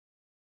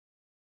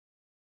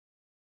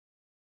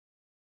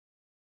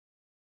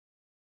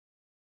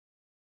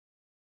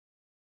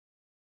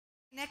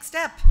Next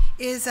up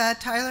is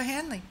Tyler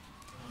Handley,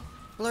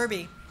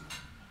 Blurbi.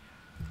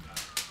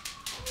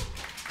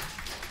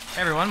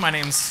 Hey everyone, my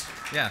name's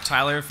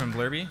Tyler from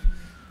Blurbi.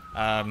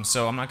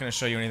 So I'm not going to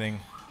show you anything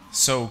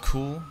so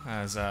cool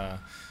as some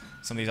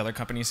of these other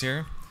companies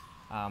here.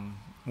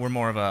 We're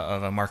more of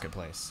a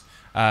marketplace.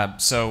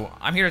 So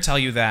I'm here to tell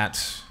you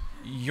that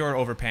you're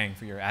overpaying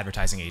for your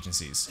advertising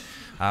agencies.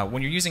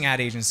 When you're using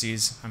ad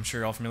agencies, I'm sure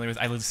you're all familiar with,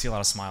 I see a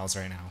lot of smiles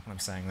right now when I'm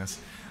saying this.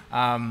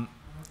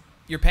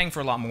 You're paying for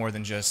a lot more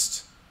than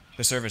just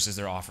the services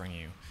they're offering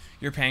you.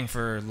 You're paying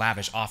for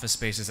lavish office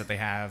spaces that they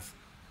have.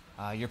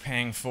 You're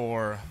paying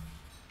for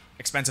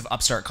expensive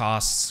upstart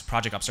costs,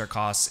 project upstart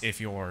costs if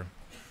you're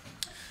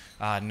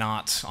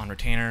not on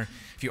retainer.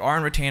 If you are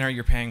on retainer,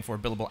 you're paying for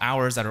billable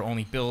hours that are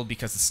only billed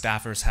because the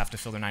staffers have to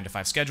fill their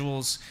 9-to-5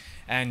 schedules,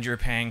 and you're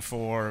paying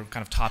for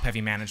kind of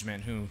top-heavy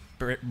management who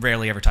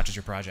rarely ever touches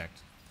your project.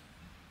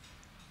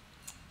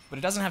 But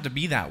it doesn't have to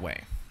be that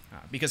way,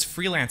 because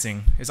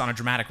freelancing is on a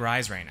dramatic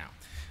rise right now.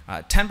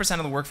 10%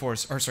 of the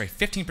workforce, or sorry,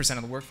 15%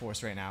 of the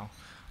workforce right now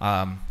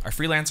are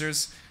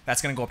freelancers.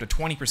 That's going to go up to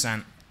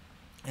 20%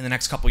 in the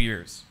next couple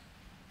years.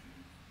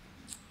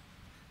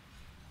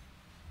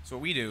 So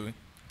what we do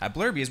at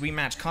Blurbi is we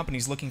match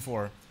companies looking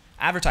for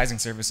advertising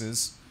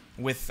services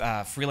with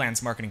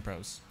freelance marketing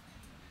pros.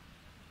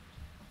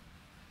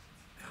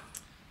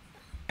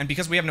 And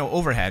because we have no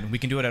overhead, we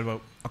can do it at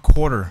about a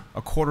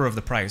quarter of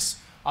the price,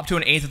 up to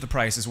an eighth of the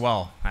price as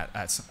well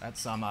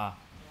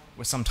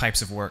with some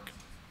types of work.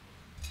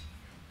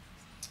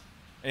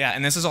 Yeah,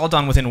 and this is all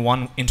done within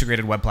one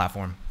integrated web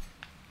platform.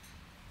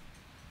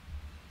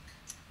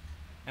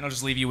 And I'll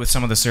just leave you with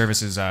some of the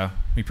services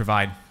we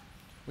provide.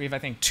 We have, I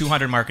think,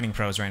 200 marketing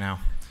pros right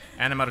now.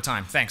 And I'm out of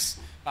time. Thanks.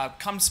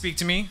 Come speak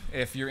to me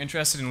if you're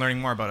interested in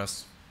learning more about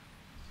us.